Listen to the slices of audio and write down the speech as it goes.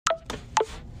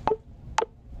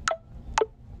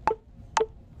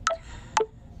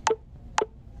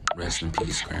Rest in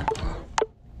peace, Grandpa.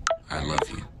 I love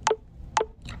you.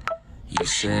 You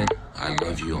said I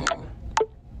love you all.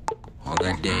 On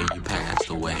that day you passed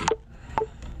away,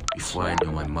 before I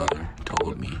knew my mother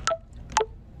told me,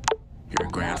 your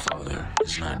grandfather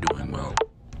is not doing well.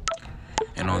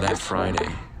 And on that Friday,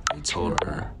 they told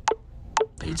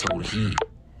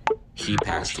he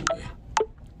passed away.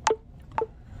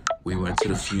 We went to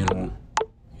the funeral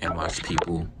and watched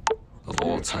people of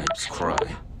all types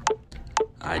cry.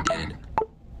 I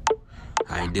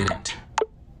didn't,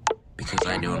 because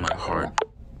I knew in my heart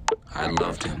I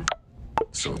loved him.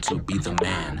 So to be the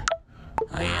man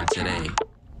I am today,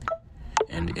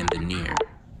 and in the near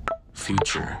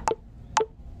future,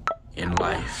 in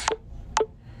life,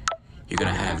 you're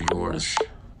gonna have yours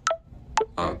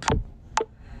up.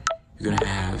 You're gonna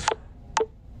have,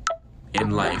 in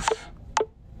life,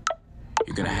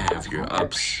 you're gonna have your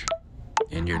ups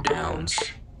and your downs,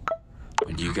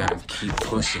 but you gotta keep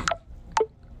pushing,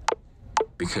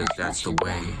 because that's the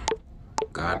way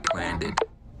God planned it.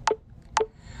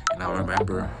 And I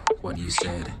remember what you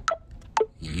said.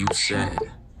 You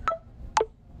said,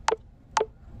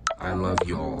 I love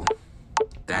you all.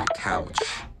 That couch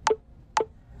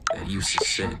that used to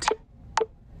sit,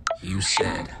 you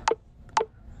said,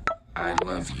 I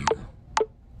love you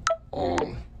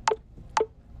all.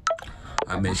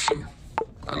 I miss you.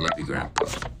 I love you, Grandpa.